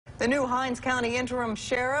The new Hinds County interim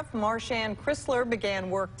sheriff, Marshann Chrysler,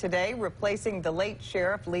 began work today, replacing the late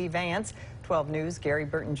Sheriff Lee Vance. 12 News' Gary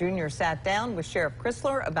Burton Jr. sat down with Sheriff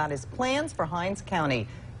Chrysler about his plans for Hinds County.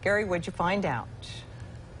 Gary, what'd you find out?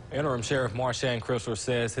 Interim Sheriff Marshann Chrysler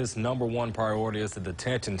says his #1 priority is the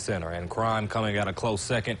detention center, and crime coming at a close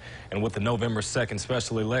second. And with the November 2nd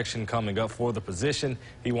special election coming up for the position,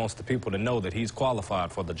 he wants the people to know that he's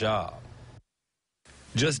qualified for the job.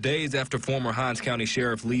 Just days after former Hinds County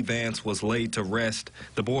Sheriff Lee Vance was laid to rest,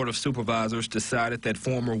 the Board of Supervisors decided that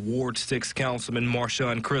former Ward 6 Councilman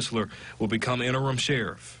Marshann Chrysler will become interim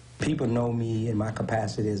sheriff. People know me in my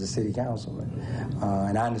capacity as a city councilman,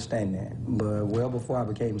 and I understand that. But well before I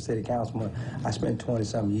became a city councilman, I spent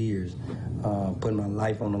 20-some years putting my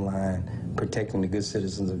life on the line, protecting the good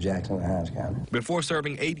citizens of Jackson and Hinds County. Before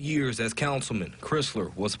serving 8 years as councilman,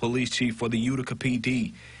 Chrysler was police chief for the Utica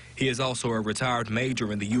PD. He is also a retired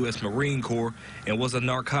major in the U.S. Marine Corps and was a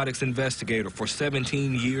narcotics investigator for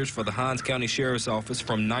 17 years for the Hinds County Sheriff's Office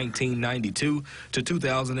from 1992 to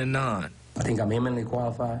 2009. I think I'm eminently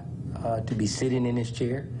qualified to be sitting in this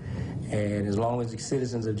chair, and as long as the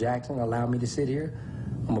citizens of Jackson allow me to sit here,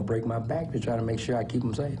 I'm going to break my back to try to make sure I keep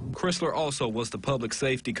them safe. Chrysler also was the public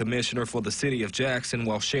safety commissioner for the city of Jackson,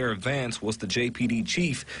 while Sheriff Vance was the JPD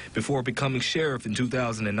chief before becoming sheriff in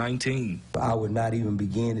 2019. I would not even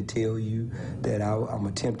begin to tell you that I'm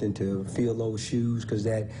attempting to fill those shoes, because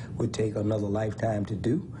that would take another lifetime to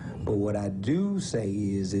do. But what I do say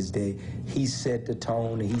is that he set the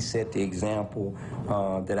tone and he set the example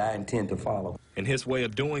that I intend to follow. And his way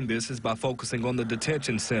of doing this is by focusing on the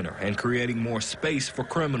detention center and creating more space for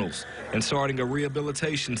criminals and starting a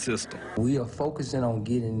rehabilitation system. We are focusing on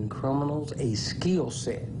getting criminals a skill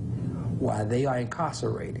set while they are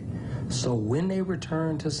incarcerated. So when they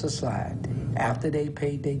return to society, after they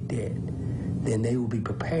pay their debt, then they will be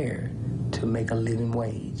prepared to make a living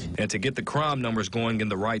wage. And to get the crime numbers going in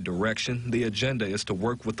the right direction, the agenda is to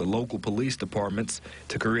work with the local police departments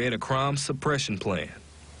to create a crime suppression plan.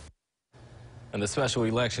 And the special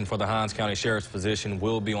election for the Hinds County Sheriff's position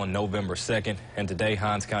will be on November 2nd. And today,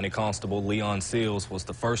 Hinds County Constable Leon Seals was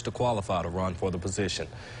the first to qualify to run for the position.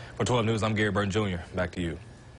 For 12 News, I'm Gary Burton Jr. Back to you.